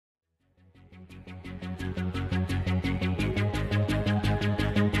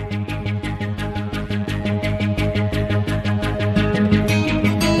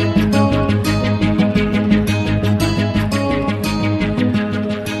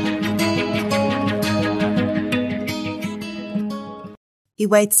He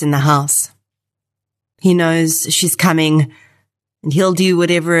waits in the house. He knows she's coming, and he'll do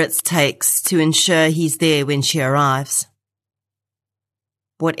whatever it takes to ensure he's there when she arrives.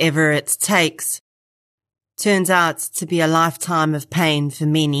 Whatever it takes turns out to be a lifetime of pain for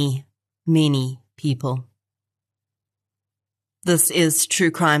many, many people. This is True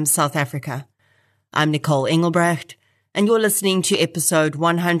Crime South Africa. I'm Nicole Engelbrecht, and you're listening to episode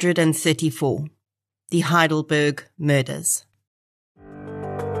 134, The Heidelberg Murders.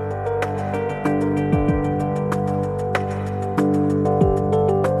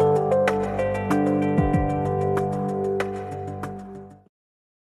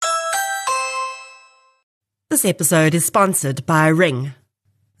 This episode is sponsored by Ring.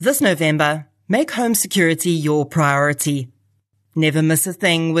 This November, make home security your priority. Never miss a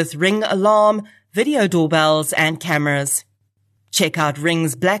thing with Ring alarm, video doorbells and cameras. Check out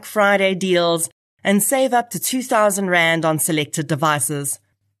Ring's Black Friday deals and save up to 2,000 Rand on selected devices.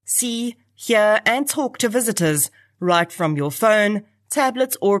 See, hear and talk to visitors right from your phone,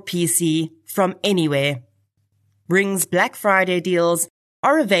 tablet or PC from anywhere. Ring's Black Friday deals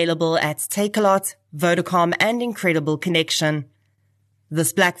are available at Takealot, Vodacom and Incredible Connection.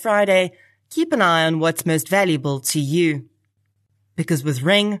 This Black Friday, keep an eye on what's most valuable to you. Because with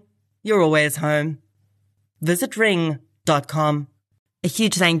Ring, you're always home. Visit ring.com. A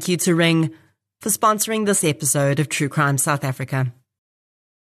huge thank you to Ring for sponsoring this episode of True Crime South Africa.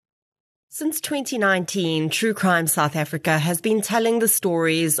 Since 2019, True Crime South Africa has been telling the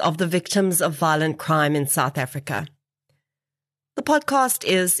stories of the victims of violent crime in South Africa. The podcast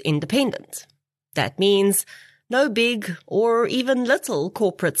is independent. That means no big or even little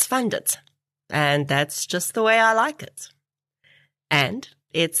corporates fund it. And that's just the way I like it. And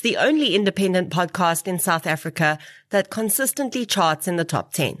it's the only independent podcast in South Africa that consistently charts in the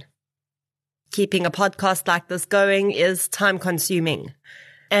top 10. Keeping a podcast like this going is time-consuming.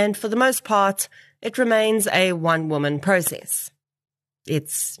 And for the most part, it remains a one-woman process.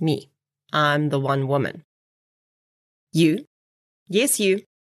 It's me. I'm the one woman. You, yes you,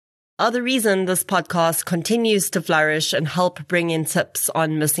 are the reason this podcast continues to flourish and help bring in tips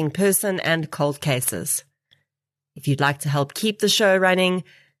on missing person and cold cases. If you'd like to help keep the show running,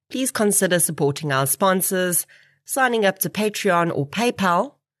 please consider supporting our sponsors, signing up to Patreon or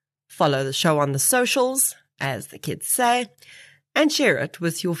PayPal, follow the show on the socials, as the kids say, and share it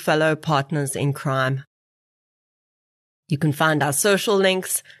with your fellow partners in crime. You can find our social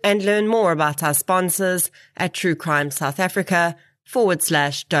links and learn more about our sponsors at True Crime South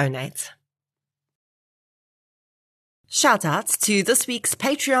Africa/donate. Shout out to this week's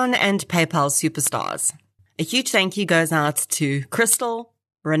Patreon and PayPal superstars. A huge thank you goes out to Crystal,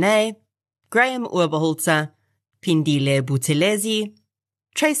 Renee, Graham Oberholzer, Pindile Buthelezi,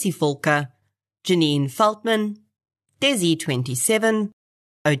 Tracy Volker, Janine Feltman, Desi27,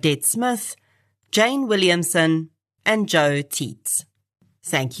 Odette Smith, Jane Williamson, and Joe Teets.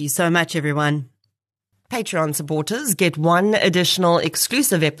 Thank you so much, everyone. Patreon supporters get one additional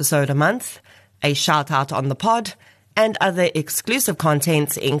exclusive episode a month, a shout-out on the pod, and other exclusive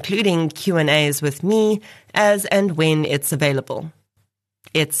contents, including Q&As with me as and when it's available.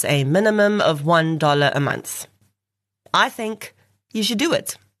 It's a minimum of $1 a month. I think you should do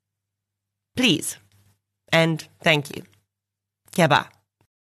it. Please. And thank you. Kiaba.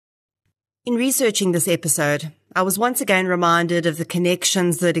 In researching this episode, I was once again reminded of the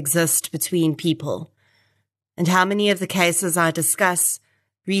connections that exist between people, and how many of the cases I discuss,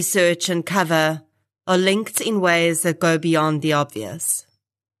 research, and cover are linked in ways that go beyond the obvious.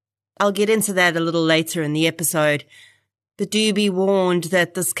 I'll get into that a little later in the episode, but do be warned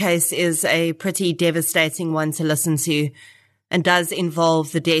that this case is a pretty devastating one to listen to and does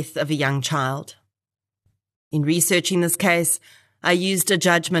involve the death of a young child. In researching this case, I used a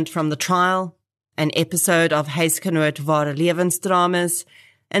judgment from the trial, an episode of Huisgenoot Ware Lewensdramas,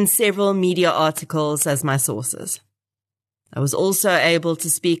 and several media articles as my sources. I was also able to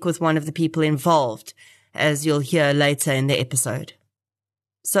speak with one of the people involved, as you'll hear later in the episode.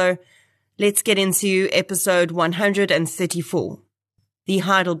 So, let's get into episode 134, The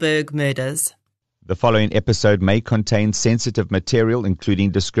Heidelberg Murders. The following episode may contain sensitive material,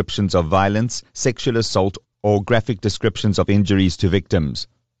 including descriptions of violence, sexual assault, or graphic descriptions of injuries to victims.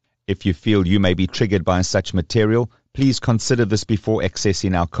 If you feel you may be triggered by such material, please consider this before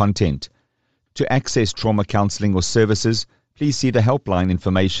accessing our content. To access trauma counseling or services, please see the helpline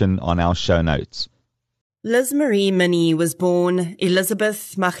information on our show notes. Liz Marie Minnie was born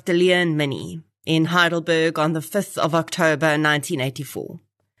Elizabeth Magdalene Minnie in Heidelberg on the 5th of October 1984.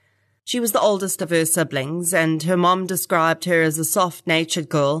 She was the oldest of her siblings, and her mom described her as a soft-natured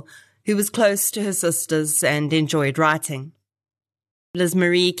girl who was close to her sisters and enjoyed writing. Liz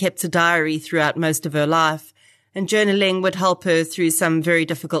Marie kept a diary throughout most of her life, and journaling would help her through some very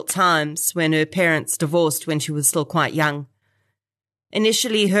difficult times when her parents divorced when she was still quite young.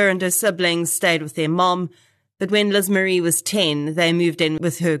 Initially, her and her siblings stayed with their mom, but when Liz Marie was 10, they moved in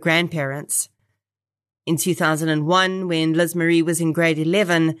with her grandparents. In 2001, when Liz Marie was in grade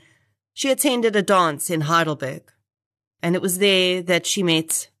 11, she attended a dance in Heidelberg, and it was there that she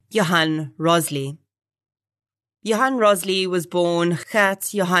met Johann Rosley. Johann Rosley was born Gert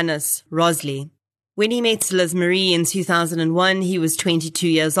Johannes Rosley. When he met Liz Marie in 2001, he was 22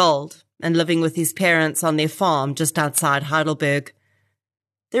 years old and living with his parents on their farm just outside Heidelberg.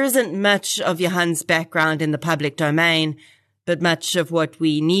 There isn't much of Johann's background in the public domain, but much of what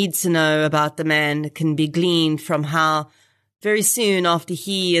we need to know about the man can be gleaned from how, very soon after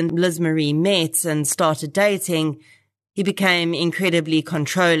he and Liz Marie met and started dating, he became incredibly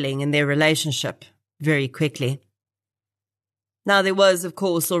controlling in their relationship very quickly. Now, there was, of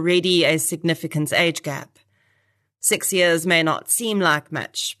course, already a significant age gap. 6 years may not seem like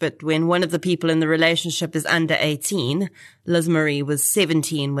much, but when one of the people in the relationship is under 18, Liz Marie was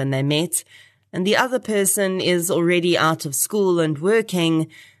 17 when they met, and the other person is already out of school and working,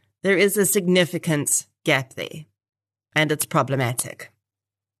 there is a significant gap there, and it's problematic.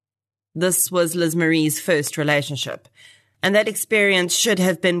 This was Liz Marie's first relationship, and that experience should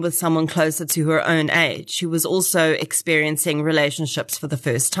have been with someone closer to her own age, who was also experiencing relationships for the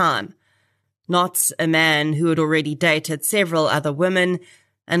first time, not a man who had already dated several other women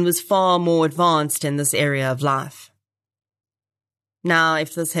and was far more advanced in this area of life. Now,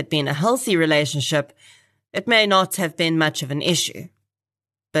 if this had been a healthy relationship, it may not have been much of an issue,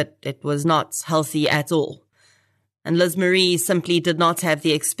 but it was not healthy at all, and Liz Marie simply did not have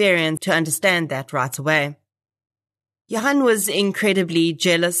the experience to understand that right away. Johann was incredibly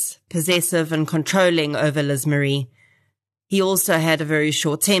jealous, possessive, and controlling over Liz Marie. He also had a very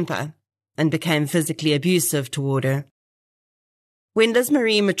short temper and became physically abusive toward her. When Liz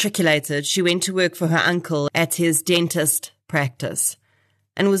Marie matriculated, she went to work for her uncle at his dentist practice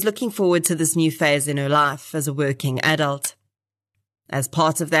and was looking forward to this new phase in her life as a working adult. As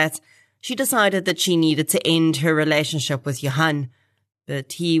part of that, she decided that she needed to end her relationship with Johann,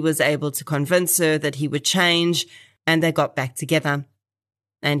 but he was able to convince her that he would change, and they got back together.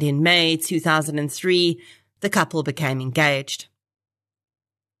 And in May 2003, the couple became engaged.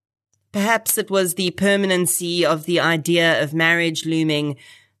 Perhaps it was the permanency of the idea of marriage looming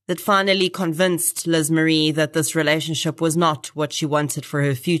that finally convinced Liz Marie that this relationship was not what she wanted for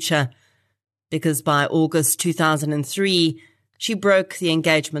her future, because by August 2003, she broke the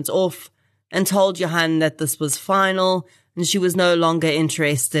engagement off and told Johann that this was final and she was no longer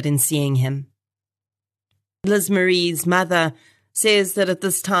interested in seeing him. Liz Marie's mother says that at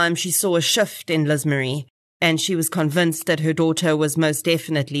this time she saw a shift in Liz Marie, and she was convinced that her daughter was most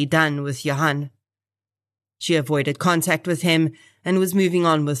definitely done with Johann. She avoided contact with him and was moving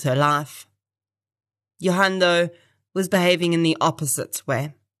on with her life. Johann, though, was behaving in the opposite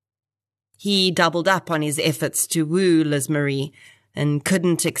way. He doubled up on his efforts to woo Liz Marie and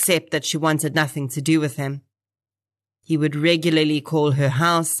couldn't accept that she wanted nothing to do with him. He would regularly call her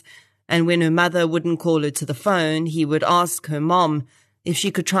house, and when her mother wouldn't call her to the phone, he would ask her mom if she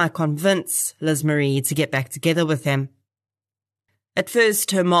could try convince Liz Marie to get back together with him. At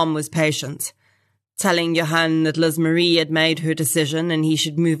first, her mom was patient, telling Johann that Liz Marie had made her decision and he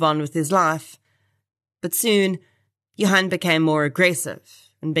should move on with his life. But soon, Johann became more aggressive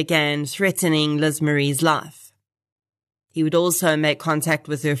and began threatening Liz Marie's life. He would also make contact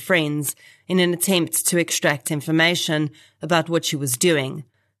with her friends in an attempt to extract information about what she was doing,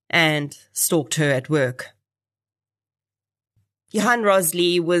 and stalked her at work. Johann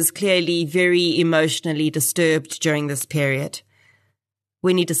Rosley was clearly very emotionally disturbed during this period.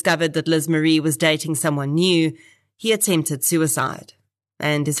 When he discovered that Liz Marie was dating someone new, he attempted suicide,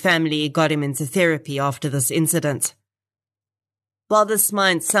 and his family got him into therapy after this incident. While this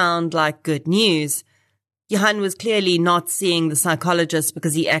might sound like good news, Johann was clearly not seeing the psychologist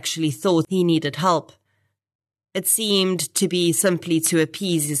because he actually thought he needed help. It seemed to be simply to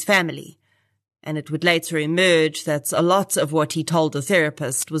appease his family, and it would later emerge that a lot of what he told the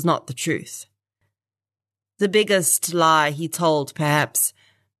therapist was not the truth. The biggest lie he told, perhaps,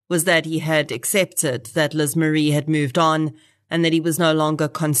 was that he had accepted that Liz Marie had moved on and that he was no longer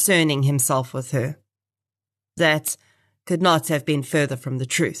concerning himself with her. That could not have been further from the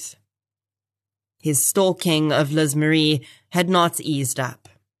truth. His stalking of Liz Marie had not eased up,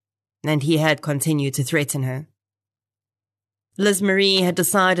 and he had continued to threaten her. Liz Marie had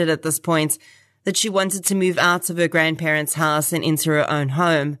decided at this point that she wanted to move out of her grandparents' house and into her own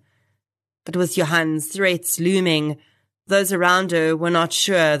home. But with Johann's threats looming, Those around her were not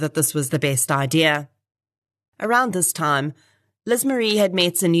sure that this was the best idea. Around this time, Liz Marie had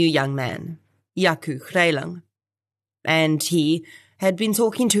met a new young man, Jaco Greiling, and he had been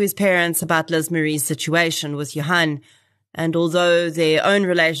talking to his parents about Liz Marie's situation with Johan, and although their own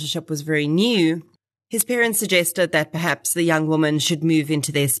relationship was very new, his parents suggested that perhaps the young woman should move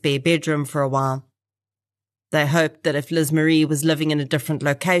into their spare bedroom for a while. They hoped that if Liz Marie was living in a different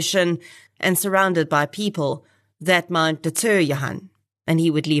location and surrounded by people, that might deter Johan, and he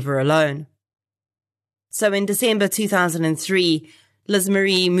would leave her alone. So in December 2003, Liz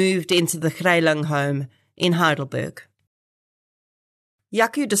Marie moved into the Greiling home in Heidelberg.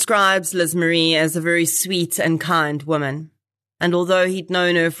 Jaco describes Liz Marie as a very sweet and kind woman, and although he'd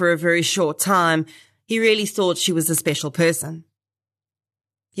known her for a very short time, he really thought she was a special person.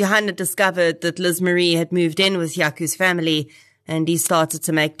 Johan had discovered that Liz Marie had moved in with Jaco's family, and he started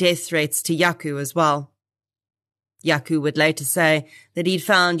to make death threats to Jaco as well. Jaco would later say that he'd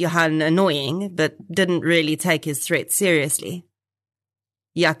found Johan annoying, but didn't really take his threats seriously.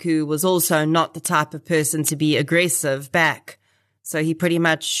 Jaco was also not the type of person to be aggressive back, so he pretty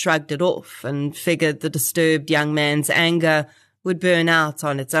much shrugged it off and figured the disturbed young man's anger would burn out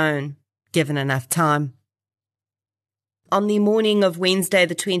on its own, given enough time. On the morning of Wednesday,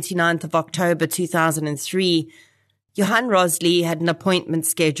 the 29th of October 2003, Johan Rosley had an appointment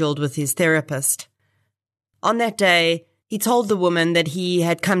scheduled with his therapist. On that day, he told the woman that he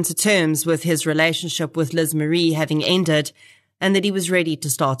had come to terms with his relationship with Liz Marie having ended and that he was ready to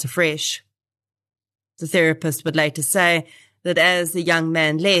start afresh. The therapist would later say that as the young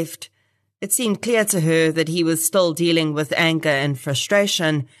man left, it seemed clear to her that he was still dealing with anger and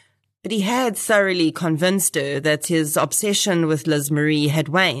frustration, but he had thoroughly convinced her that his obsession with Liz Marie had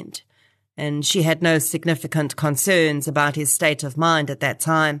waned, and she had no significant concerns about his state of mind at that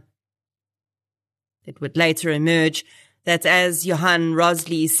time. It would later emerge that as Johan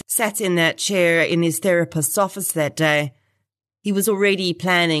Rosley sat in that chair in his therapist's office that day, he was already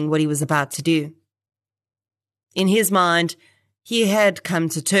planning what he was about to do. In his mind, he had come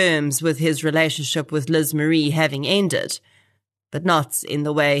to terms with his relationship with Liz Marie having ended, but not in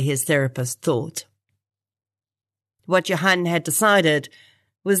the way his therapist thought. What Johan had decided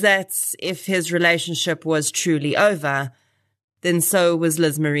was that if his relationship was truly over, then so was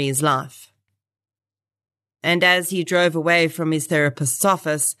Liz Marie's life. And as he drove away from his therapist's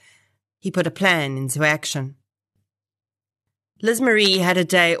office, he put a plan into action. Liz Marie had a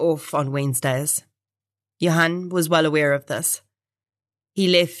day off on Wednesdays. Johan was well aware of this. He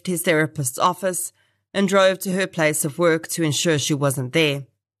left his therapist's office and drove to her place of work to ensure she wasn't there.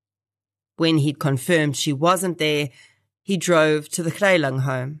 When he'd confirmed she wasn't there, he drove to the Greiling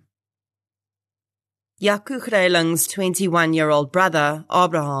home. Jaco Greiling's 21-year-old brother,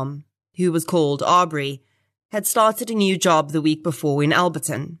 Abraham, who was called Aubrey, had started a new job the week before in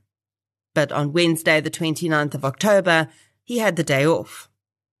Alberton. But on Wednesday, the 29th of October, he had the day off.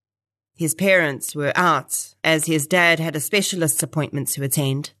 His parents were out, as his dad had a specialist appointment to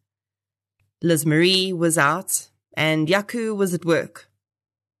attend. Liz Marie was out, and Jaco was at work.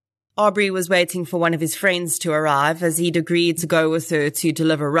 Aubrey was waiting for one of his friends to arrive, as he'd agreed to go with her to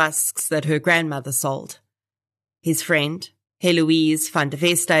deliver rusks that her grandmother sold. His friend, Heloise van der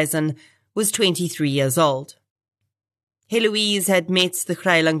Westhuizen, was 23 years old. Heloise had met the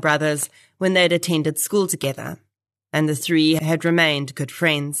Greiling brothers when they'd attended school together, and the three had remained good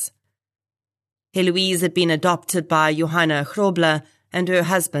friends. Heloise had been adopted by Johanna Grobler and her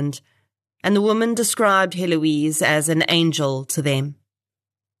husband, and the woman described Heloise as an angel to them.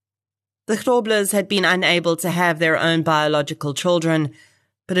 The Groblers had been unable to have their own biological children,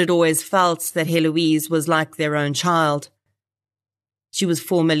 but had always felt that Heloise was like their own child. She was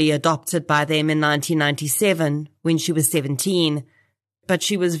formally adopted by them in 1997 when she was 17, but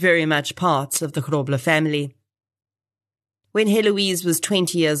she was very much part of the Grobler family. When Heloise was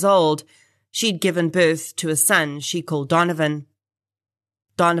 20 years old, she'd given birth to a son she called Donovan.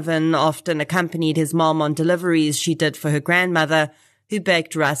 Donovan often accompanied his mom on deliveries she did for her grandmother, who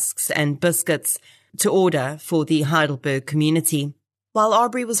baked rusks and biscuits to order for the Heidelberg community. While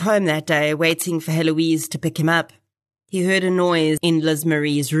Aubrey was home that day waiting for Heloise to pick him up, he heard a noise in Liz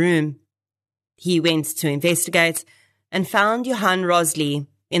Marie's room. He went to investigate and found Johan Rosley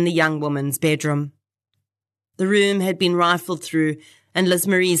in the young woman's bedroom. The room had been rifled through and Liz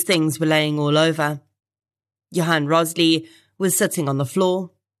Marie's things were laying all over. Johan Rosley was sitting on the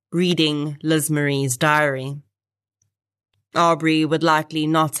floor, reading Liz Marie's diary. Aubrey would likely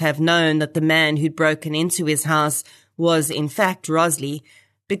not have known that the man who'd broken into his house was in fact Rosley,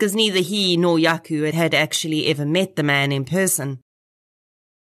 because neither he nor Jaco had actually ever met the man in person.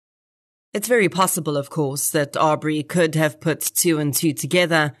 It's very possible, of course, that Aubrey could have put two and two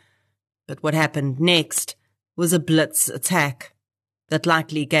together, but what happened next was a blitz attack that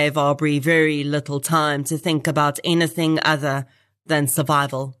likely gave Aubrey very little time to think about anything other than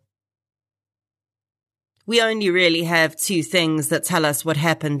survival. We only really have two things that tell us what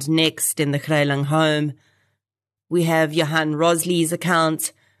happened next in the Greiling home. We have Johan Rosley's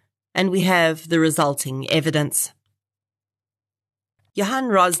account, and we have the resulting evidence. Johan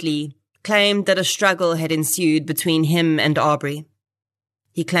Rosley claimed that a struggle had ensued between him and Aubrey.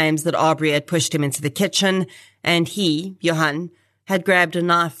 He claims that Aubrey had pushed him into the kitchen, and he, Johan, had grabbed a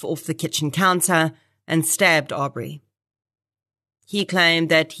knife off the kitchen counter and stabbed Aubrey. He claimed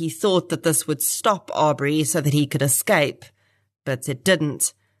that he thought that this would stop Aubrey so that he could escape, but it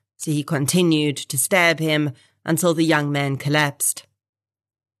didn't, so he continued to stab him until the young man collapsed.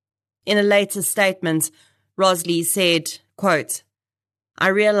 In a later statement, Rosley said, quote, "I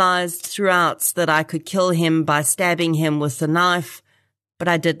realized throughout that I could kill him by stabbing him with the knife, but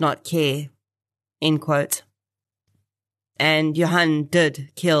I did not care." End quote. And Johan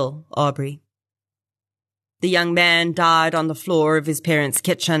did kill Aubrey. The young man died on the floor of his parents'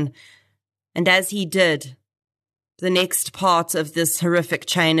 kitchen, and as he did, the next part of this horrific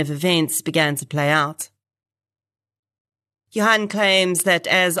chain of events began to play out. Johan claims that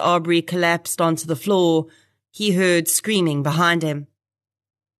as Aubrey collapsed onto the floor, he heard screaming behind him.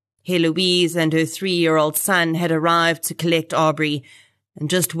 Heloise and her 3-year-old son had arrived to collect Aubrey and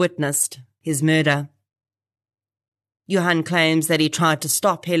just witnessed his murder. Johan claims that he tried to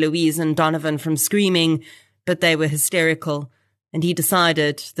stop Heloise and Donovan from screaming, but they were hysterical, and he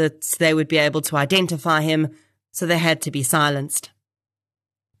decided that they would be able to identify him, so they had to be silenced.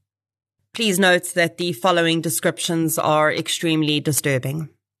 Please note that the following descriptions are extremely disturbing.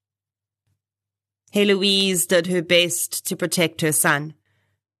 Heloise did her best to protect her son,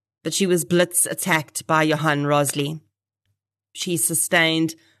 but she was blitz attacked by Johan Rosley. She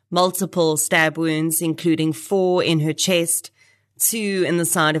sustained multiple stab wounds, including 4 in her chest, 2 in the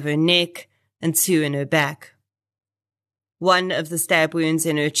side of her neck, and 2 in her back. One of the stab wounds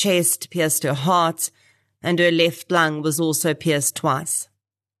in her chest pierced her heart, and her left lung was also pierced twice.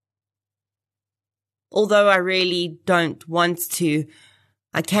 Although I really don't want to,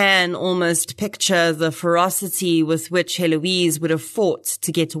 I can almost picture the ferocity with which Heloise would have fought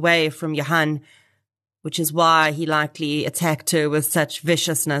to get away from Johan, which is why he likely attacked her with such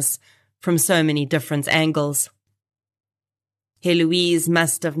viciousness from so many different angles. Heloise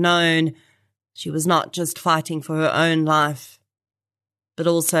must have known she was not just fighting for her own life, but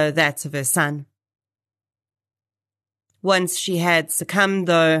also that of her son. Once she had succumbed,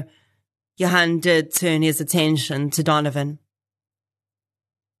 though, Johan did turn his attention to Donovan.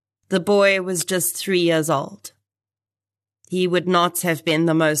 The boy was just 3 years old. He would not have been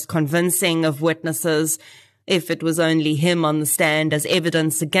the most convincing of witnesses if it was only him on the stand as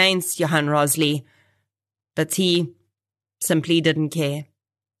evidence against Johan Rosley, but he simply didn't care.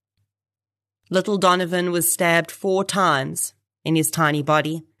 Little Donovan was stabbed 4 times in his tiny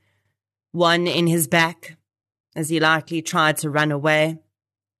body, 1 in his back as he likely tried to run away,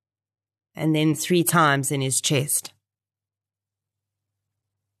 and then 3 times in his chest.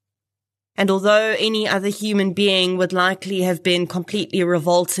 And although any other human being would likely have been completely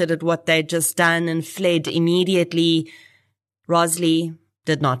revolted at what they'd just done and fled immediately, Rosley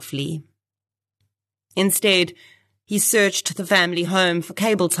did not flee. Instead, he searched the family home for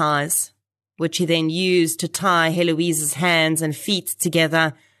cable ties, which he then used to tie Heloise's hands and feet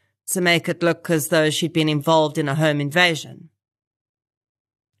together to make it look as though she'd been involved in a home invasion.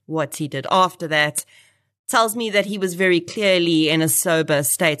 What he did after that tells me that he was very clearly in a sober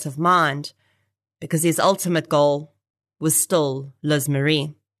state of mind, because his ultimate goal was still Liz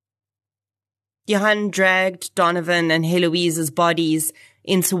Marie. Johan dragged Donovan and Heloise's bodies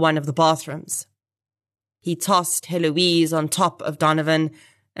into one of the bathrooms. He tossed Heloise on top of Donovan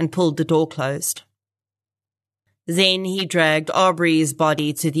and pulled the door closed. Then he dragged Aubrey's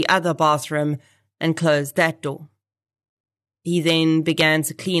body to the other bathroom and closed that door. He then began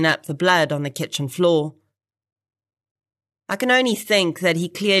to clean up the blood on the kitchen floor. I can only think that he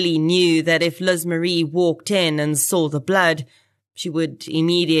clearly knew that if Liz Marie walked in and saw the blood, she would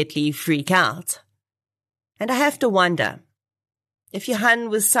immediately freak out. And I have to wonder if Johan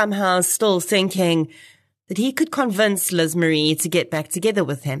was somehow still thinking that he could convince Liz Marie to get back together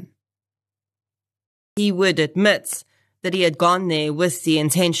with him. He would admit that he had gone there with the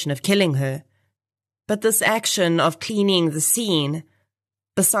intention of killing her, but this action of cleaning the scene,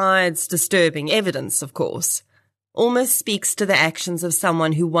 besides disturbing evidence, of course, almost speaks to the actions of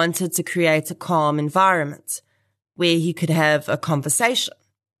someone who wanted to create a calm environment where he could have a conversation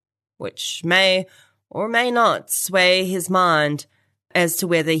which may or may not sway his mind as to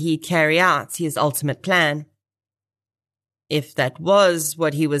whether he'd carry out his ultimate plan. If that was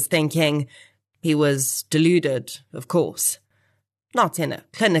what he was thinking, he was deluded, of course. Not in a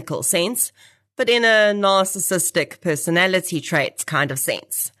clinical sense, but in a narcissistic personality trait kind of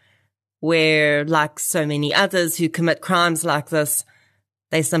sense, where, like so many others who commit crimes like this,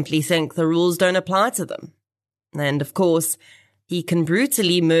 they simply think the rules don't apply to them. And of course, he can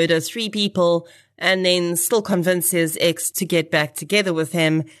brutally murder 3 people and then still convince his ex to get back together with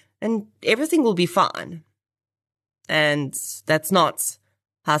him, and everything will be fine. And that's not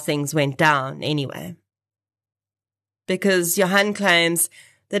how things went down anyway. Because Johan claims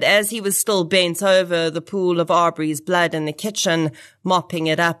that as he was still bent over the pool of Aubrey's blood in the kitchen, mopping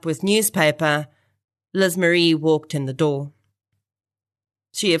it up with newspaper, Liz Marie walked in the door.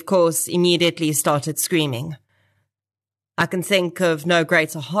 She, of course, immediately started screaming. I can think of no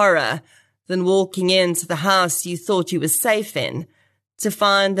greater horror than walking into the house you thought you were safe in to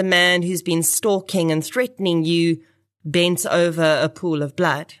find the man who's been stalking and threatening you bent over a pool of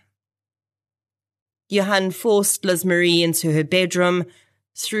blood. Johan forced Liz Marie into her bedroom,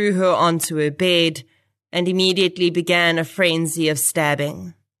 threw her onto her bed, and immediately began a frenzy of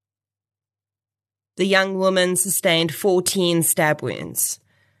stabbing. The young woman sustained 14 stab wounds.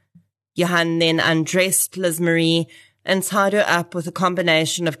 Johan then undressed Liz Marie and tied her up with a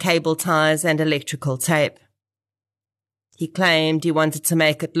combination of cable ties and electrical tape. He claimed he wanted to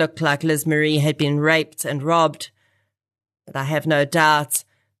make it look like Liz Marie had been raped and robbed, but I have no doubt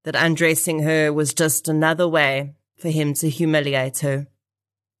that undressing her was just another way for him to humiliate her.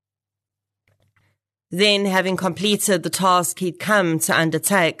 Then, having completed the task he'd come to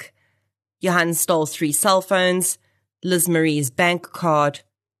undertake, Johan stole 3 cell phones, Liz Marie's bank card,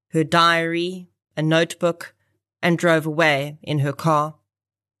 her diary, a notebook, and drove away in her car.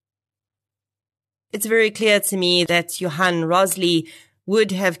 It's very clear to me that Johan Rosley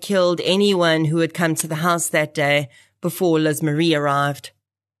would have killed anyone who had come to the house that day before Liz Marie arrived.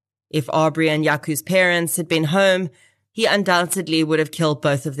 If Aubrey and Jaco's parents had been home, he undoubtedly would have killed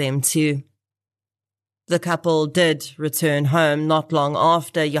both of them too. The couple did return home not long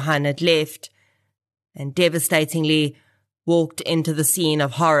after Johan had left, and devastatingly walked into the scene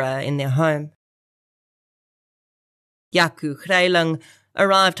of horror in their home. Jaco Greiling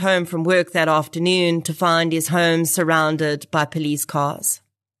arrived home from work that afternoon to find his home surrounded by police cars.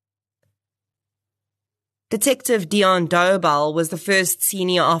 Detective Dion Dobal was the first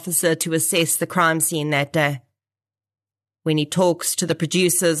senior officer to assess the crime scene that day. When he talks to the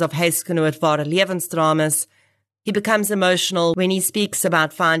producers of Huisgenoot Ware Lewensdramas, he becomes emotional when he speaks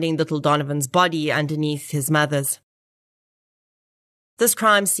about finding little Donovan's body underneath his mother's. This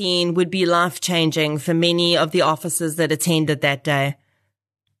crime scene would be life-changing for many of the officers that attended that day.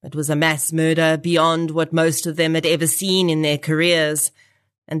 It was a mass murder beyond what most of them had ever seen in their careers,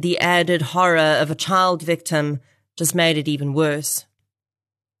 and the added horror of a child victim just made it even worse.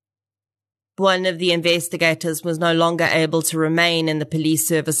 One of the investigators was no longer able to remain in the police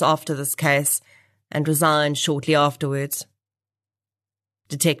service after this case and resigned shortly afterwards.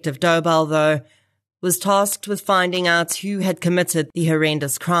 Detective Dobal, though, was tasked with finding out who had committed the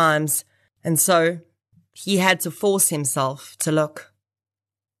horrendous crimes, and so he had to force himself to look.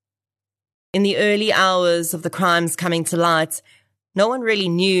 In the early hours of the crimes coming to light, no one really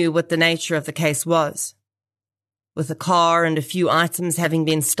knew what the nature of the case was. With the car and a few items having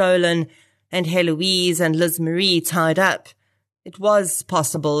been stolen, and Heloise and Liz Marie tied up, it was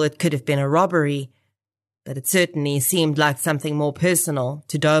possible it could have been a robbery, but it certainly seemed like something more personal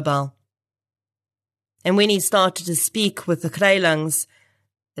to Dobal. And when he started to speak with the Greilings,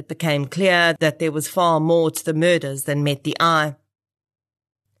 it became clear that there was far more to the murders than met the eye.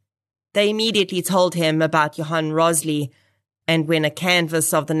 They immediately told him about Johan Rosley, and when a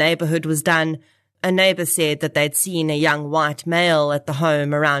canvass of the neighbourhood was done, a neighbour said that they'd seen a young white male at the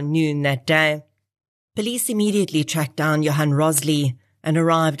home around noon that day. Police immediately tracked down Johan Rosley and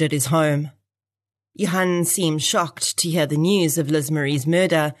arrived at his home. Johan seemed shocked to hear the news of Liz Marie's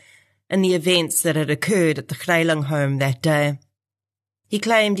murder and the events that had occurred at the Greiling home that day. He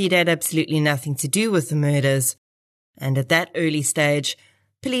claimed he'd had absolutely nothing to do with the murders, and at that early stage,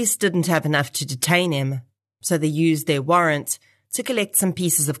 police didn't have enough to detain him, so they used their warrant to collect some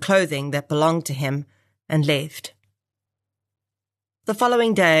pieces of clothing that belonged to him and left. The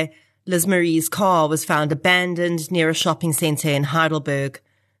following day, Liz Marie's car was found abandoned near a shopping centre in Heidelberg.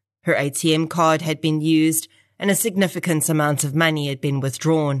 Her ATM card had been used and a significant amount of money had been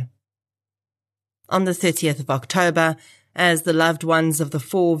withdrawn. On the 30th of October, as the loved ones of the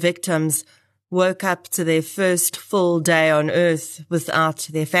 4 victims, woke up to their first full day on Earth without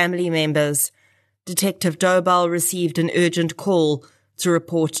their family members, Detective Dobal received an urgent call to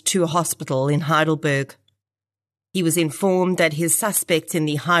report to a hospital in Heidelberg. He was informed that his suspect in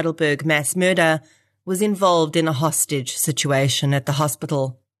the Heidelberg mass murder was involved in a hostage situation at the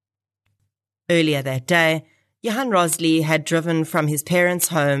hospital. Earlier that day, Johann Rosley had driven from his parents'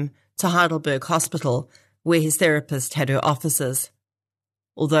 home to Heidelberg Hospital, where his therapist had her offices.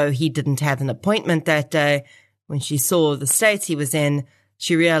 Although he didn't have an appointment that day, when she saw the state he was in,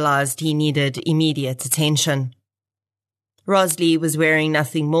 she realized he needed immediate attention. Rosley was wearing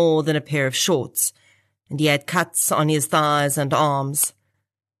nothing more than a pair of shorts, and he had cuts on his thighs and arms.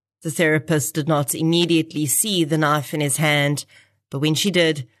 The therapist did not immediately see the knife in his hand, but when she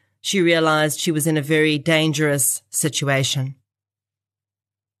did, she realized she was in a very dangerous situation.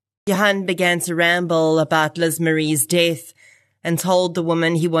 Johann began to ramble about Liz Marie's death and told the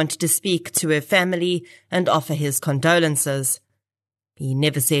woman he wanted to speak to her family and offer his condolences. He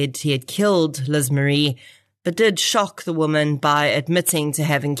never said he had killed Liz Marie, but did shock the woman by admitting to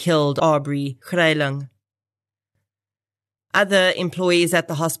having killed Aubrey Greiling. Other employees at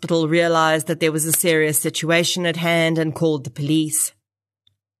the hospital realized that there was a serious situation at hand and called the police.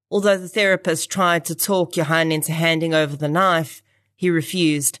 Although the therapist tried to talk Johann into handing over the knife, he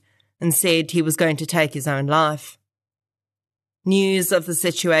refused and said he was going to take his own life. News of the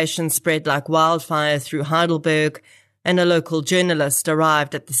situation spread like wildfire through Heidelberg, and a local journalist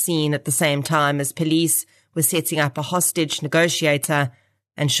arrived at the scene at the same time as police were setting up a hostage negotiator,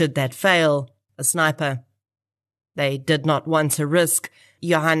 and should that fail, a sniper. They did not want to risk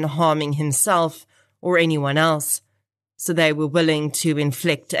Johann harming himself or anyone else, so they were willing to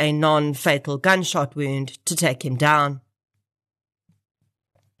inflict a non-fatal gunshot wound to take him down.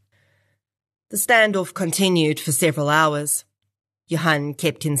 The standoff continued for several hours. Johann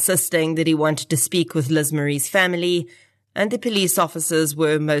kept insisting that he wanted to speak with Liz Marie's family, and the police officers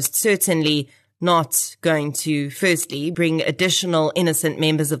were most certainly not going to, firstly, bring additional innocent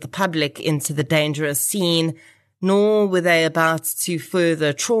members of the public into the dangerous scene, nor were they about to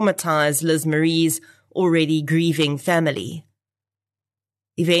further traumatize Liz Marie's already grieving family.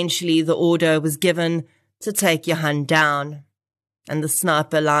 Eventually, the order was given to take Johann down, and the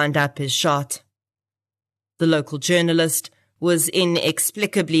sniper lined up his shot. The local journalist was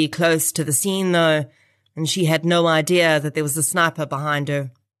inexplicably close to the scene, though, and she had no idea that there was a sniper behind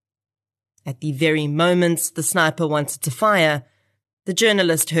her. At the very moment the sniper wanted to fire, the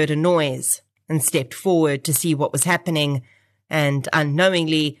journalist heard a noise and stepped forward to see what was happening, and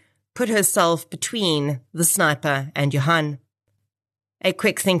unknowingly put herself between the sniper and Johann. A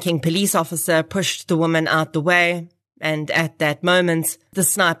quick-thinking police officer pushed the woman out the way, and at that moment the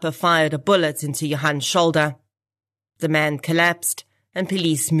sniper fired a bullet into Johann's shoulder. The man collapsed, and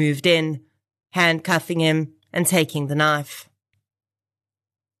police moved in, handcuffing him and taking the knife.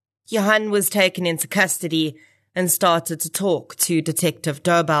 Johann was taken into custody and started to talk to Detective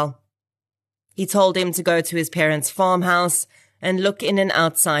Dobal. He told him to go to his parents' farmhouse and look in an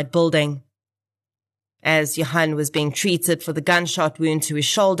outside building. As Johann was being treated for the gunshot wound to his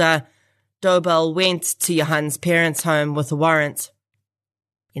shoulder, Dobal went to Johann's parents' home with a warrant.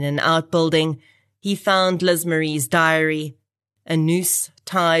 In an outbuilding, he found Liz Marie's diary, a noose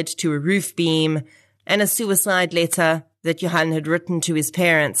tied to a roof beam, and a suicide letter that Johann had written to his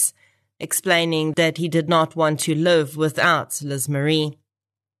parents, explaining that he did not want to live without Liz Marie.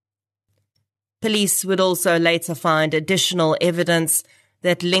 Police would also later find additional evidence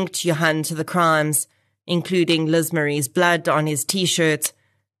that linked Johann to the crimes, including Liz Marie's blood on his t-shirt,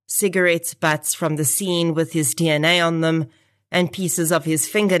 cigarette butts from the scene with his DNA on them, and pieces of his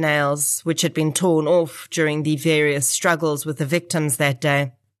fingernails, which had been torn off during the various struggles with the victims that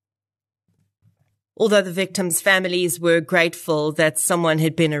day. Although the victims' families were grateful that someone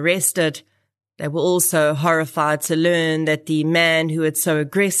had been arrested, they were also horrified to learn that the man who had so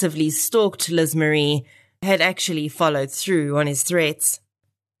aggressively stalked Liz Marie had actually followed through on his threats.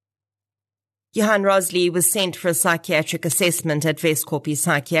 Johann Rosley was sent for a psychiatric assessment at Westkopje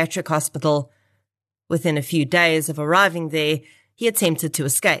Psychiatric Hospital. Within a few days of arriving there, he attempted to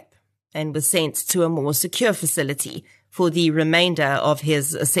escape and was sent to a more secure facility for the remainder of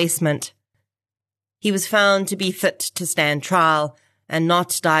his assessment. He was found to be fit to stand trial and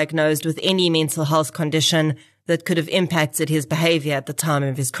not diagnosed with any mental health condition that could have impacted his behavior at the time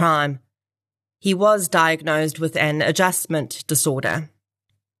of his crime. He was diagnosed with an adjustment disorder.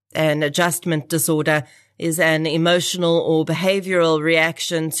 An adjustment disorder is an emotional or behavioral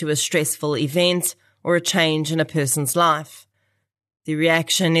reaction to a stressful event or a change in a person's life. The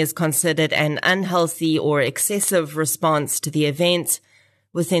reaction is considered an unhealthy or excessive response to the event,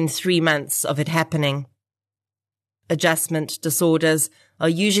 within 3 months of it happening. Adjustment disorders are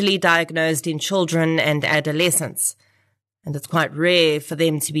usually diagnosed in children and adolescents, and it's quite rare for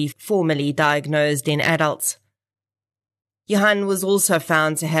them to be formally diagnosed in adults. Johan was also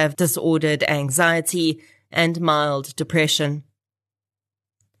found to have disordered anxiety and mild depression.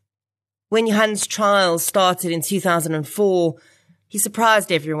 When Johan's trial started in 2004, he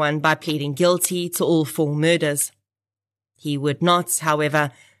surprised everyone by pleading guilty to all 4 murders. He would not,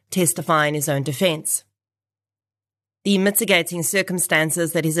 however, testify in his own defense. The mitigating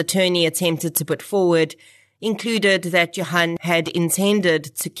circumstances that his attorney attempted to put forward included that Johan had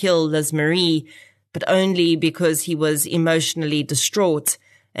intended to kill Liz Marie, but only because he was emotionally distraught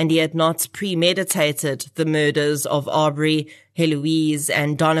and he had not premeditated the murders of Aubrey, Heloise,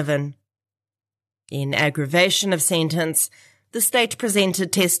 and Donovan. In aggravation of sentence, the state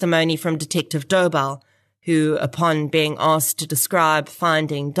presented testimony from Detective Dobell, who, upon being asked to describe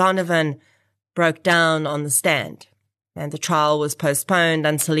finding Donovan, broke down on the stand, and the trial was postponed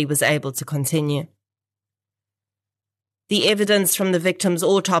until he was able to continue. The evidence from the victims'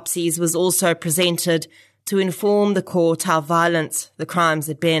 autopsies was also presented to inform the court how violent the crimes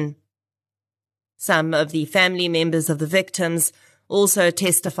had been. Some of the family members of the victims also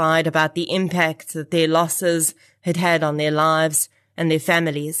testified about the impact that their losses had had on their lives and their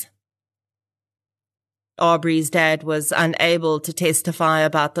families. Aubrey's dad was unable to testify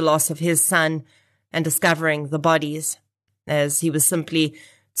about the loss of his son and discovering the bodies, as he was simply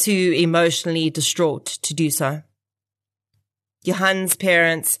too emotionally distraught to do so. Johan's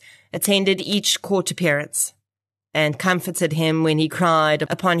parents attended each court appearance and comforted him when he cried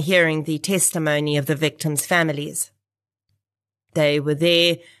upon hearing the testimony of the victims' families. They were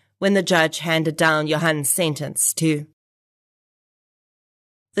there when the judge handed down Johan's sentence too.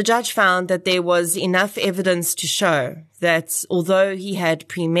 The judge found that there was enough evidence to show that although he had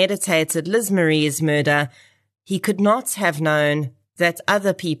premeditated Liz Marie's murder, he could not have known that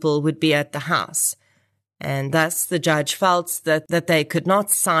other people would be at the house, and thus the judge felt that they could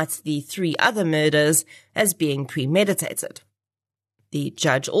not cite the 3 other murders as being premeditated. The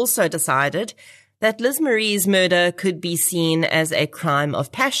judge also decided that Liz Marie's murder could be seen as a crime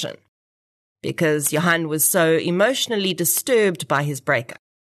of passion, because Johan was so emotionally disturbed by his breakup.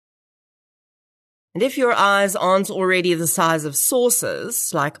 And if your eyes aren't already the size of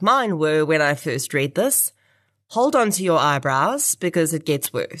saucers, like mine were when I first read this, hold on to your eyebrows, because it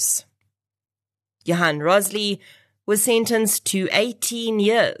gets worse. Johan Rosley was sentenced to 18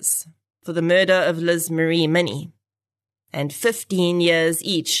 years for the murder of Liz Marie Minnie, and 15 years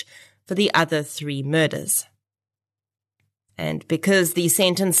each for the other 3 murders. And because the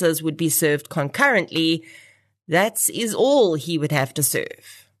sentences would be served concurrently, that is all he would have to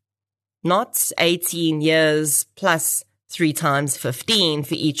serve. Not 18 years plus 3 times 15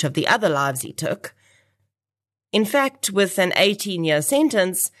 for each of the other lives he took. In fact, with an 18-year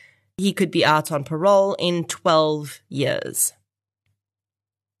sentence, he could be out on parole in 12 years.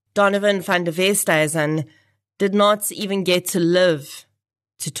 Donovan van der Westhuizen did not even get to live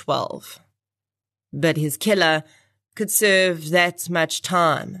to 12, but his killer could serve that much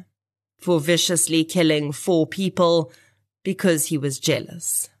time for viciously killing 4 people because he was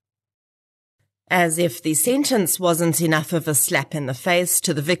jealous. As if the sentence wasn't enough of a slap in the face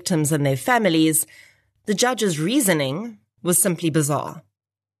to the victims and their families, the judge's reasoning was simply bizarre.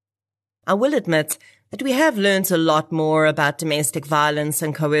 I will admit that we have learnt a lot more about domestic violence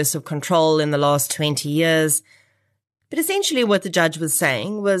and coercive control in the last 20 years, but essentially what the judge was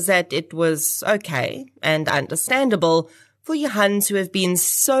saying was that it was okay and understandable for Johan to have been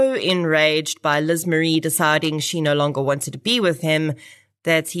so enraged by Liz Marie deciding she no longer wanted to be with him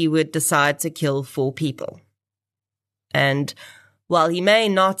that he would decide to kill 4 people. And while he may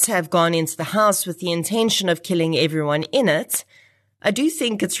not have gone into the house with the intention of killing everyone in it, I do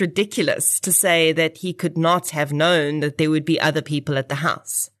think it's ridiculous to say that he could not have known that there would be other people at the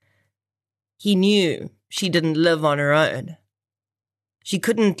house. He knew she didn't live on her own. She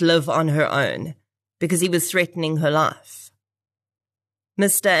couldn't live on her own because he was threatening her life.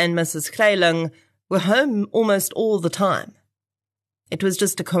 Mr. and Mrs. Kleiling were home almost all the time. It was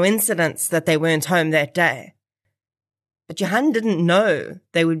just a coincidence that they weren't home that day. But Johan didn't know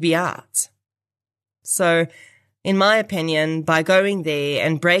they would be out. So, in my opinion, by going there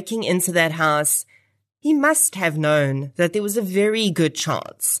and breaking into that house, he must have known that there was a very good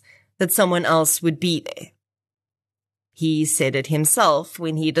chance that someone else would be there. He said it himself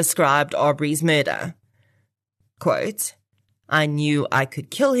when he described Aubrey's murder. Quote, "I knew I could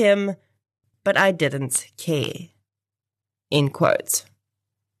kill him, but I didn't care." End quote.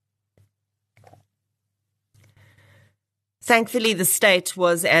 Thankfully, the state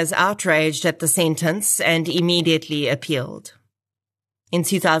was as outraged at the sentence and immediately appealed. In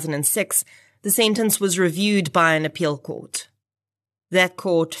 2006, the sentence was reviewed by an appeal court. That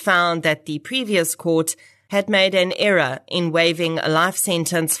court found that the previous court had made an error in waiving a life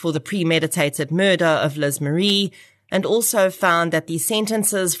sentence for the premeditated murder of Liz Marie, and also found that the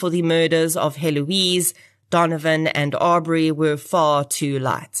sentences for the murders of Heloise, Donovan, and Arbery were far too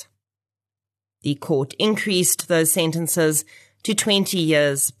light. The court increased those sentences to 20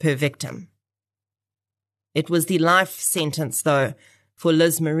 years per victim. It was the life sentence, though, for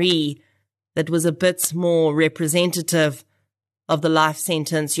Liz Marie that was a bit more representative of the life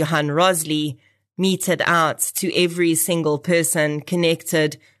sentence Johan Rosley meted out to every single person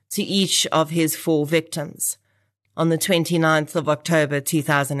connected to each of his 4 victims on the 29th of October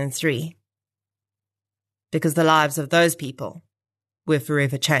 2003. Because the lives of those people were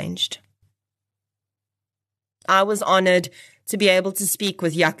forever changed. I was honored to be able to speak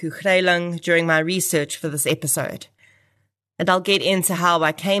with Jaco Greiling during my research for this episode. And I'll get into how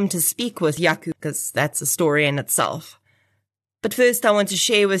I came to speak with Jaco, because that's a story in itself. But first I want to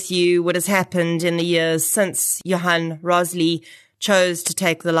share with you what has happened in the years since Johan Rosley chose to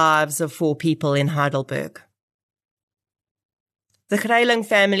take the lives of 4 people in Heidelberg. The Greiling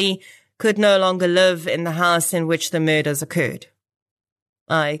family could no longer live in the house in which the murders occurred.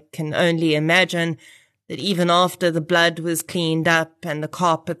 I can only imagine that even after the blood was cleaned up and the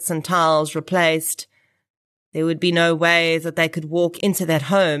carpets and tiles replaced, there would be no way that they could walk into that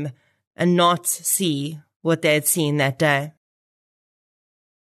home and not see what they had seen that day.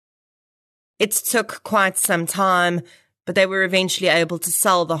 It took quite some time, but they were eventually able to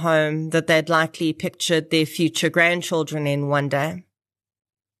sell the home that they'd likely pictured their future grandchildren in one day.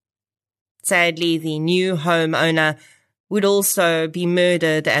 Sadly, the new homeowner would also be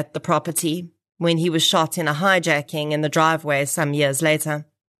murdered at the property when he was shot in a hijacking in the driveway some years later.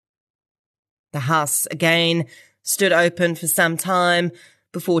 The house again stood open for some time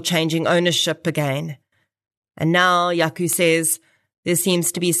before changing ownership again. And now, Jaco says, there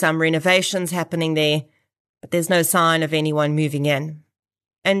seems to be some renovations happening there, but there's no sign of anyone moving in.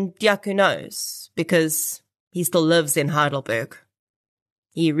 And Jaco knows, because he still lives in Heidelberg.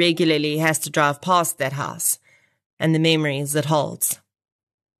 He regularly has to drive past that house and the memories it holds.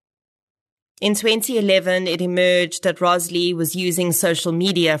 In 2011, it emerged that Rosley was using social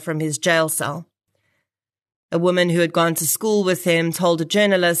media from his jail cell. A woman who had gone to school with him told a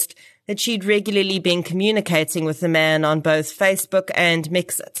journalist that she'd regularly been communicating with the man on both Facebook and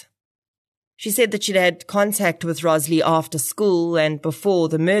Mixit. She said that she'd had contact with Rosley after school and before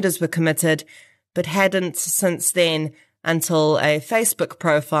the murders were committed, but hadn't since then until a Facebook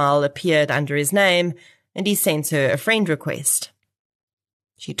profile appeared under his name and he sent her a friend request.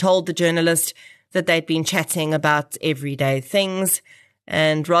 She told the journalist that they'd been chatting about everyday things,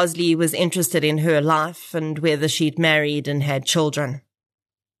 and Rosley was interested in her life and whether she'd married and had children.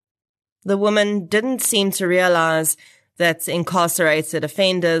 The woman didn't seem to realize that incarcerated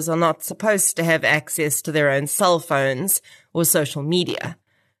offenders are not supposed to have access to their own cell phones or social media,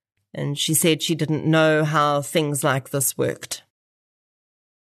 and she said she didn't know how things like this worked.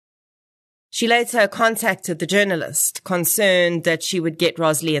 She later contacted the journalist, concerned that she would get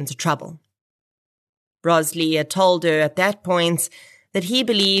Rosley into trouble. Rosley had told her at that point that he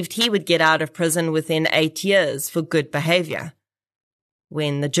believed he would get out of prison within 8 years for good behavior.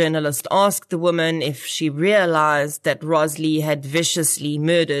 When the journalist asked the woman if she realized that Rosley had viciously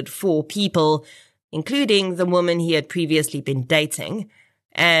murdered 4 people, including the woman he had previously been dating,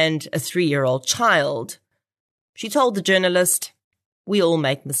 and a 3-year-old child, she told the journalist, "We all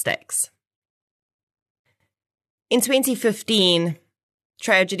make mistakes." In 2015,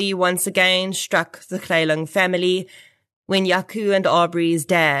 tragedy once again struck the Greiling family when Jaco and Arbery's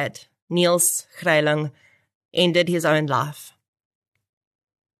dad, Niels Greiling, ended his own life.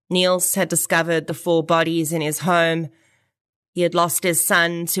 Niels had discovered the 4 bodies in his home. He had lost his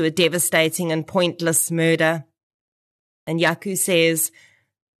son to a devastating and pointless murder. And Jaco says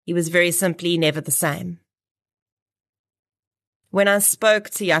he was very simply never the same. When I spoke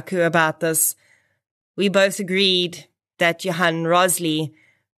to Jaco about this, we both agreed that Johan Rosley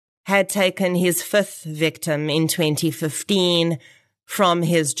had taken his 5th victim in 2015 from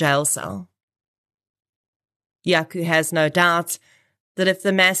his jail cell. Jaco has no doubt that if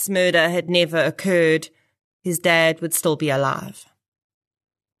the mass murder had never occurred, his dad would still be alive.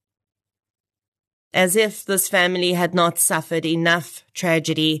 As if this family had not suffered enough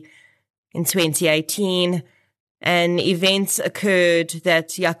tragedy, in 2018, an event occurred that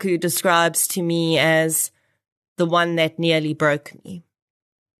Jaco describes to me as the one that nearly broke me.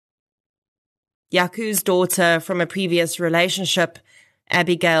 Yaku's daughter from a previous relationship,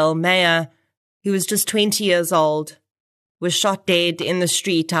 Abigail Meyer, who was just 20 years old, was shot dead in the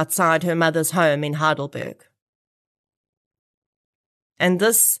street outside her mother's home in Heidelberg. And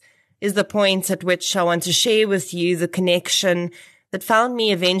this is the point at which I want to share with you the connection that found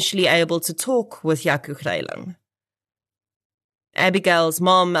me eventually able to talk with Yaku Greiling. Abigail's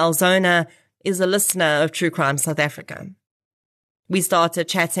mom, Alzona, is a listener of True Crime South Africa. We started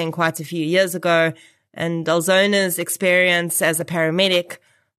chatting quite a few years ago, and Alzona's experience as a paramedic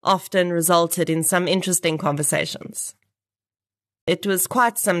often resulted in some interesting conversations. It was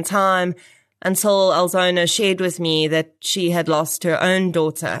quite some time until Alzona shared with me that she had lost her own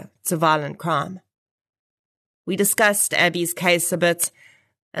daughter to violent crime. We discussed Abby's case a bit,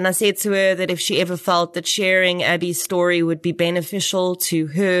 and I said to her that if she ever felt that sharing Abby's story would be beneficial to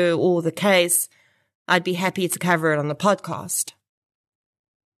her or the case, I'd be happy to cover it on the podcast.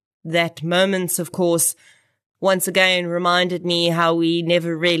 That moment, of course, once again reminded me how we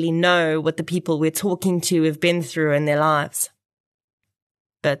never really know what the people we're talking to have been through in their lives.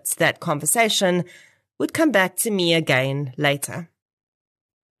 But that conversation would come back to me again later.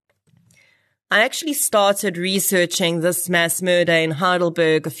 I actually started researching this mass murder in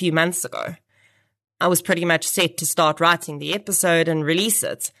Heidelberg a few months ago. I was pretty much set to start writing the episode and release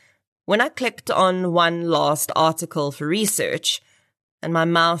it when I clicked on one last article for research, and my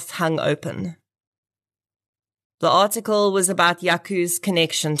mouth hung open. The article was about Yaku's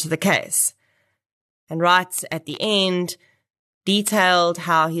connection to the case, and right at the end, detailed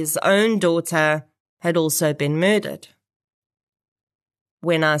how his own daughter had also been murdered.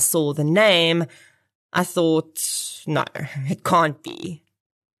 When I saw the name, I thought, no, it can't be.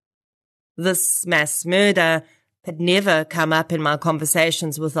 This mass murder had never come up in my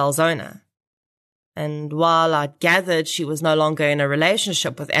conversations with Alzona. And while I'd gathered she was no longer in a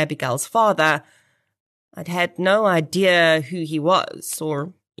relationship with Abigail's father, I'd had no idea who he was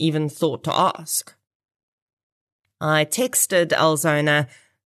or even thought to ask. I texted Alzona,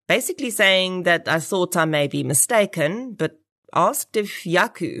 basically saying that I thought I may be mistaken, but asked if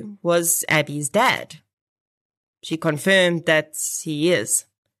Yaku was Abby's dad. She confirmed that he is,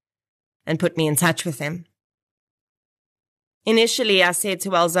 and put me in touch with him. Initially, I said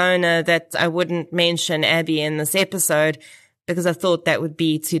to Alzona that I wouldn't mention Abby in this episode because I thought that would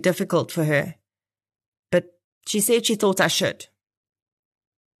be too difficult for her. But she said she thought I should.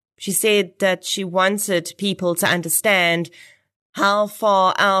 She said that she wanted people to understand how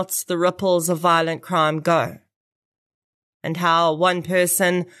far out the ripples of violent crime go, and how one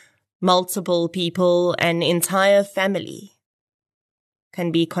person, multiple people, an entire family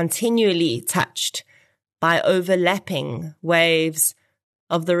can be continually touched by overlapping waves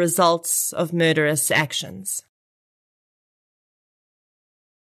of the results of murderous actions.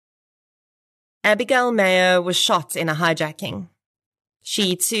 Abigail Meyer was shot in a hijacking.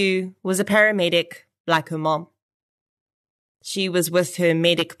 She, too, was a paramedic like her mom. She was with her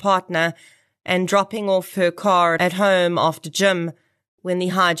medic partner and dropping off her car at home after gym when the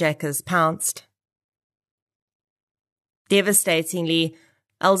hijackers pounced. Devastatingly,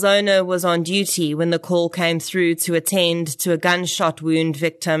 Alzona was on duty when the call came through to attend to a gunshot wound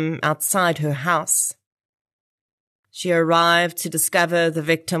victim outside her house. She arrived to discover the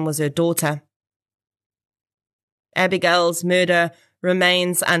victim was her daughter. Abigail's murder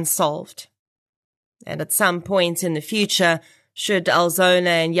remains unsolved, and at some point in the future, should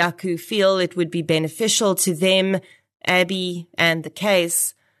Alzona and Yaku feel it would be beneficial to them, Abby, and the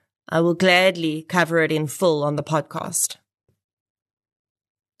case, I will gladly cover it in full on the podcast.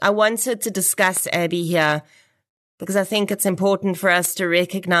 I wanted to discuss Abby here because I think it's important for us to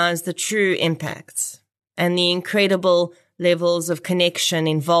recognize the true impacts and the incredible levels of connection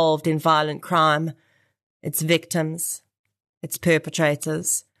involved in violent crime, its victims, its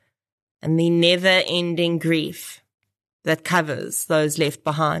perpetrators, and the never-ending grief that covers those left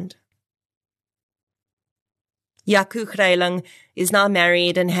behind. Yaku Greiling is now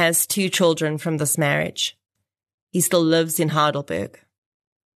married and has 2 children from this marriage. He still lives in Heidelberg.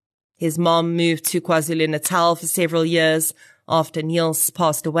 His mom moved to KwaZulu-Natal for several years after Niels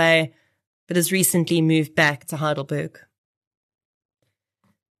passed away, but has recently moved back to Heidelberg.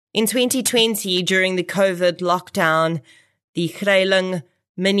 In 2020, during the COVID lockdown, the Greiling,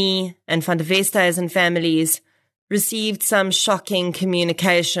 Minnie, and Van der Westhuizen families received some shocking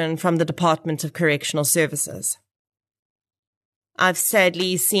communication from the Department of Correctional Services. I've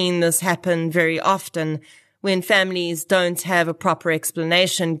sadly seen this happen very often when families don't have a proper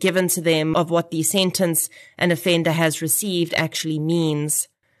explanation given to them of what the sentence an offender has received actually means.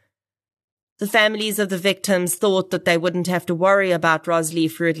 The families of the victims thought that they wouldn't have to worry about Rosalie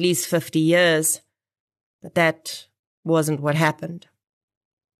for at least 50 years. But that wasn't what happened.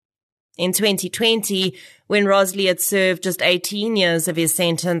 In 2020, when Rosalie had served just 18 years of his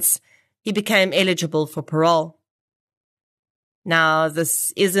sentence, he became eligible for parole. Now,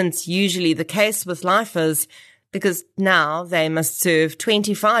 this isn't usually the case with lifers, because now they must serve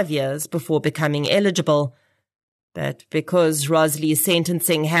 25 years before becoming eligible. But because Rosalie's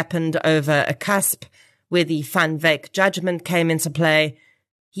sentencing happened over a cusp where the Van Wyk judgment came into play,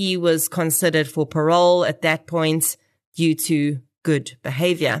 he was considered for parole at that point due to good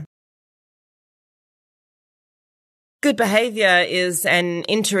behavior. Good behavior is an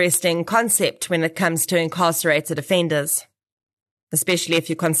interesting concept when it comes to incarcerated offenders, especially if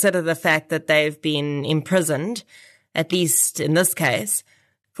you consider the fact that they've been imprisoned, at least in this case,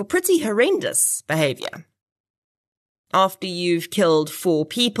 for pretty horrendous behavior. After you've killed 4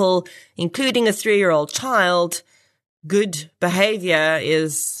 people, including a 3-year-old child, good behavior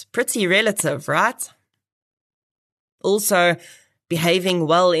is pretty relative, right? Also, behaving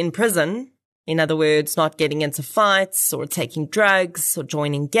well in prison, in other words, not getting into fights or taking drugs or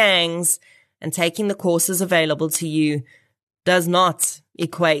joining gangs and taking the courses available to you, does not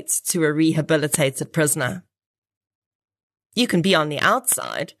equate to a rehabilitated prisoner. You can be on the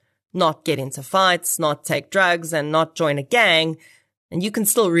outside, not get into fights, not take drugs, and not join a gang, and you can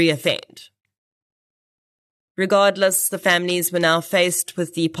still reoffend. Regardless, the families were now faced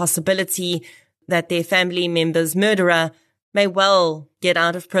with the possibility that their family member's murderer may well get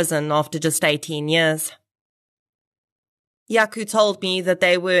out of prison after just 18 years. Yaku told me that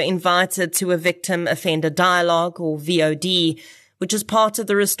they were invited to a victim offender dialogue, or VOD, which is part of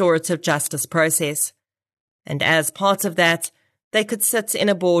the restorative justice process. And as part of that, they could sit in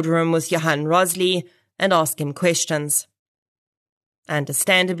a boardroom with Johan Rosley and ask him questions.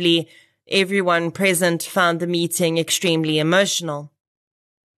 Understandably, everyone present found the meeting extremely emotional.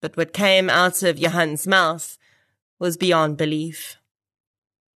 But what came out of Johan's mouth was beyond belief.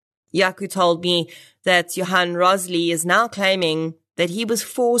 Yaku told me that Johan Rosley is now claiming that he was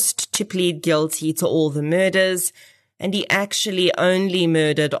forced to plead guilty to all the murders, and he actually only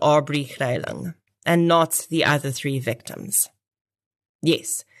murdered Aubrey Greiling, and not the other 3 victims.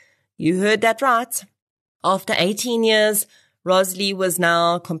 Yes, you heard that right. After 18 years, Rosley was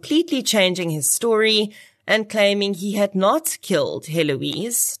now completely changing his story and claiming he had not killed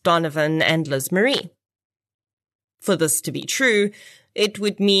Heloise, Donovan, and Liz Marie. For this to be true, it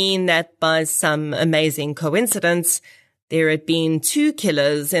would mean that by some amazing coincidence, there had been 2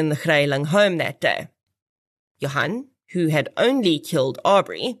 killers in the Greiling home that day. Johan, who had only killed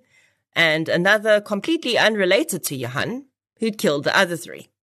Aubrey, and another completely unrelated to Johan, who'd killed the other 3.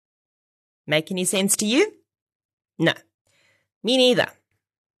 Make any sense to you? No, me neither.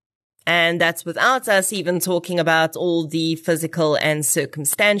 And that's without us even talking about all the physical and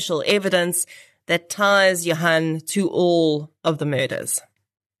circumstantial evidence that ties Johan to all of the murders.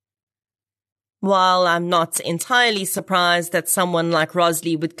 While I'm not entirely surprised that someone like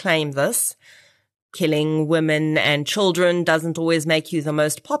Rosley would claim this, killing women and children doesn't always make you the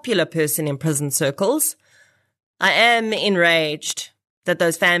most popular person in prison circles, I am enraged that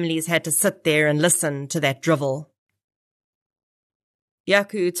those families had to sit there and listen to that drivel.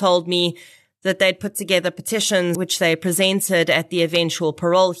 Yaku told me that they'd put together petitions which they presented at the eventual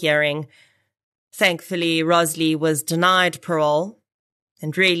parole hearing. Thankfully, Rosley was denied parole,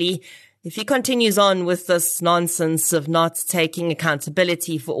 and really, if he continues on with this nonsense of not taking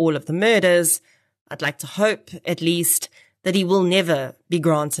accountability for all of the murders, I'd like to hope, at least, that he will never be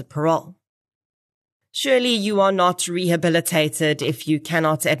granted parole. Surely you are not rehabilitated if you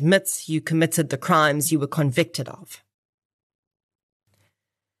cannot admit you committed the crimes you were convicted of.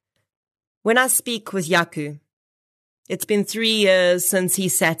 When I speak with Yaku, it's been 3 years since he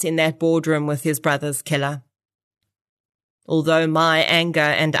sat in that boardroom with his brother's killer. Although my anger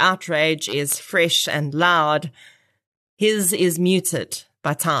and outrage is fresh and loud, his is muted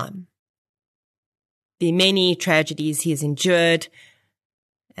by time. The many tragedies he has endured,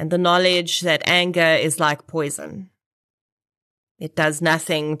 and the knowledge that anger is like poison. It does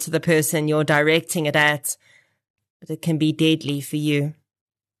nothing to the person you're directing it at, but it can be deadly for you.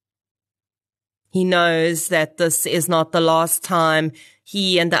 He knows that this is not the last time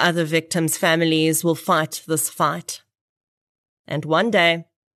he and the other victims' families will fight this fight. And one day,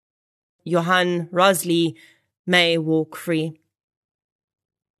 Johan Rosley may walk free.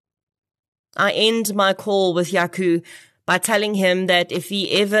 I end my call with Yaku by telling him that if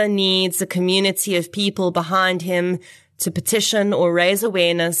he ever needs a community of people behind him to petition or raise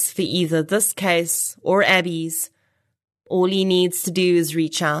awareness for either this case or Abby's, all he needs to do is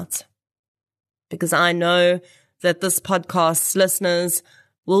reach out. because I know that this podcast's listeners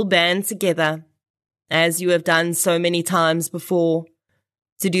will band together, as you have done so many times before,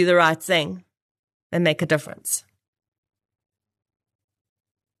 to do the right thing and make a difference.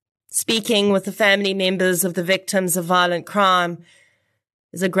 Speaking with the family members of the victims of violent crime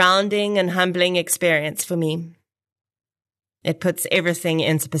is a grounding and humbling experience for me. It puts everything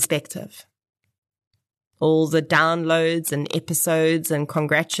into perspective. All the downloads and episodes and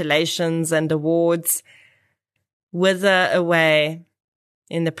congratulations and awards wither away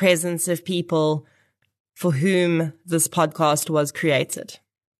in the presence of people for whom this podcast was created.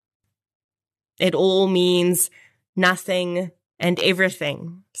 It all means nothing and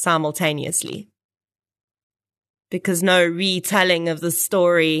everything simultaneously, because no retelling of the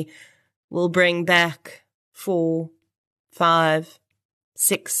story will bring back 4, 5,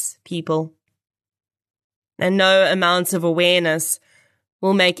 6 people, and no amount of awareness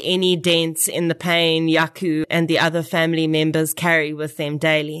will make any dent in the pain Yaku and the other family members carry with them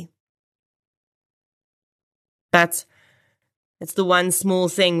daily. But it's the one small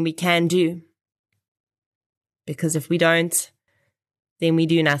thing we can do, because if we don't, then we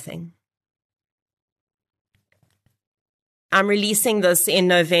do nothing. I'm releasing this in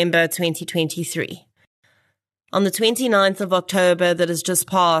November 2023. On the 29th of October that has just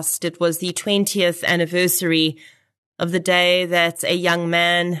passed, it was the 20th anniversary of the day that a young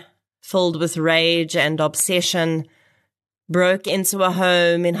man, filled with rage and obsession, broke into a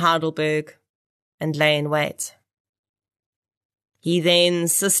home in Heidelberg and lay in wait. He then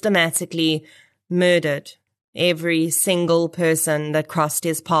systematically murdered every single person that crossed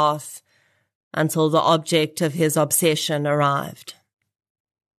his path until the object of his obsession arrived.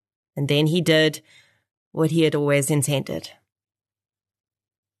 And then he did what he had always intended.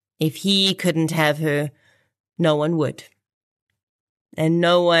 If he couldn't have her, no one would. And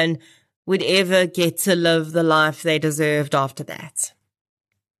no one would ever get to live the life they deserved after that.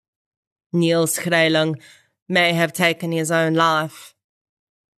 Niels Schreiling may have taken his own life,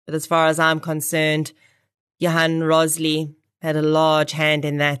 but as far as I'm concerned, Johan Rosley had a large hand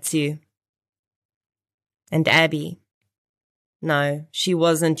in that too. And Abby, no, she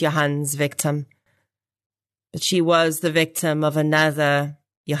wasn't Johan's victim, but she was the victim of another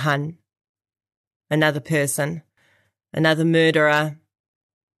Johan, another person, another murderer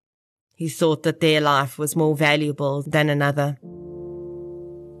who thought that their life was more valuable than another.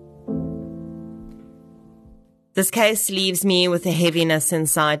 This case leaves me with a heaviness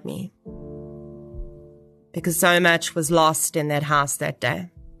inside me, because so much was lost in that house that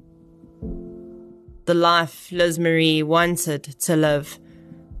day. The life Liz Marie wanted to live,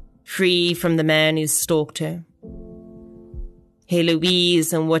 free from the man who stalked her.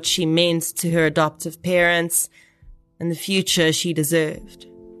 Heloise and what she meant to her adoptive parents and the future she deserved.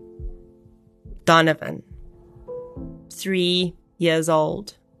 Donovan, 3 years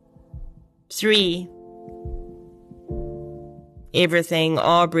old. 3. Everything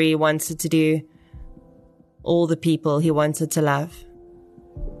Aubrey wanted to do, all the people he wanted to love.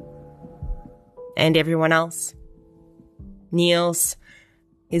 And everyone else. Niels,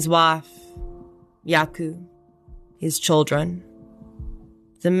 his wife, Yaku, his children,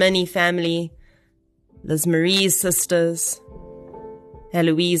 the mini family, Liz Marie's sisters,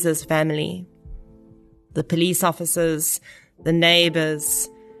 Heloise's family, the police officers, the neighbors.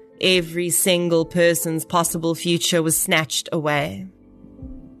 Every single person's possible future was snatched away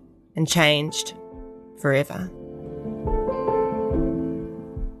and changed forever.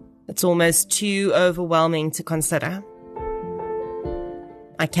 It's almost too overwhelming to consider.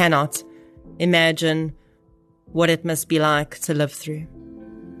 I cannot imagine what it must be like to live through.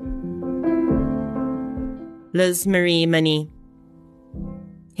 Liz Marie Minnie,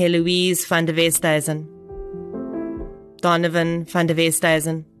 Heloise van der Westhuizen, Donovan van der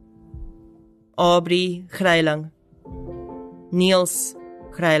Westhuizen, Aubrey Schreiling, Niels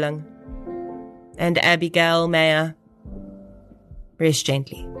Schreiling, and Abigail Meyer. Rest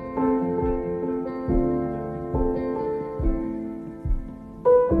gently.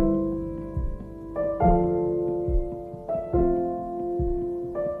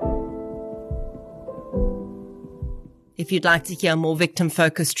 If you'd like to hear more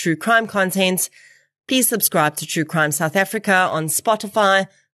victim-focused true crime content, please subscribe to True Crime South Africa on Spotify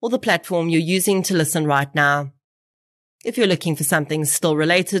or the platform you're using to listen right now. If you're looking for something still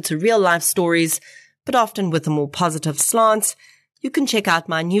related to real-life stories, but often with a more positive slant, you can check out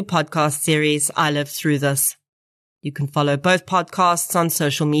my new podcast series, I Lived Through This. You can follow both podcasts on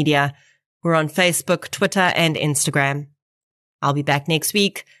social media. We're on Facebook, Twitter, and Instagram. I'll be back next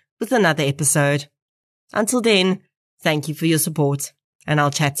week with another episode. Until then, thank you for your support, and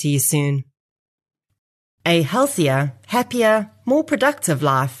I'll chat to you soon. A healthier, happier, more productive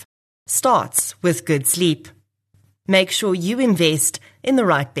life starts with good sleep. Make sure you invest in the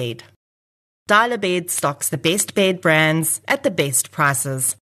right bed. Dial-A-Bed stocks the best bed brands at the best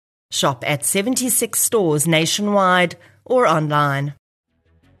prices. Shop at 76 stores nationwide or online.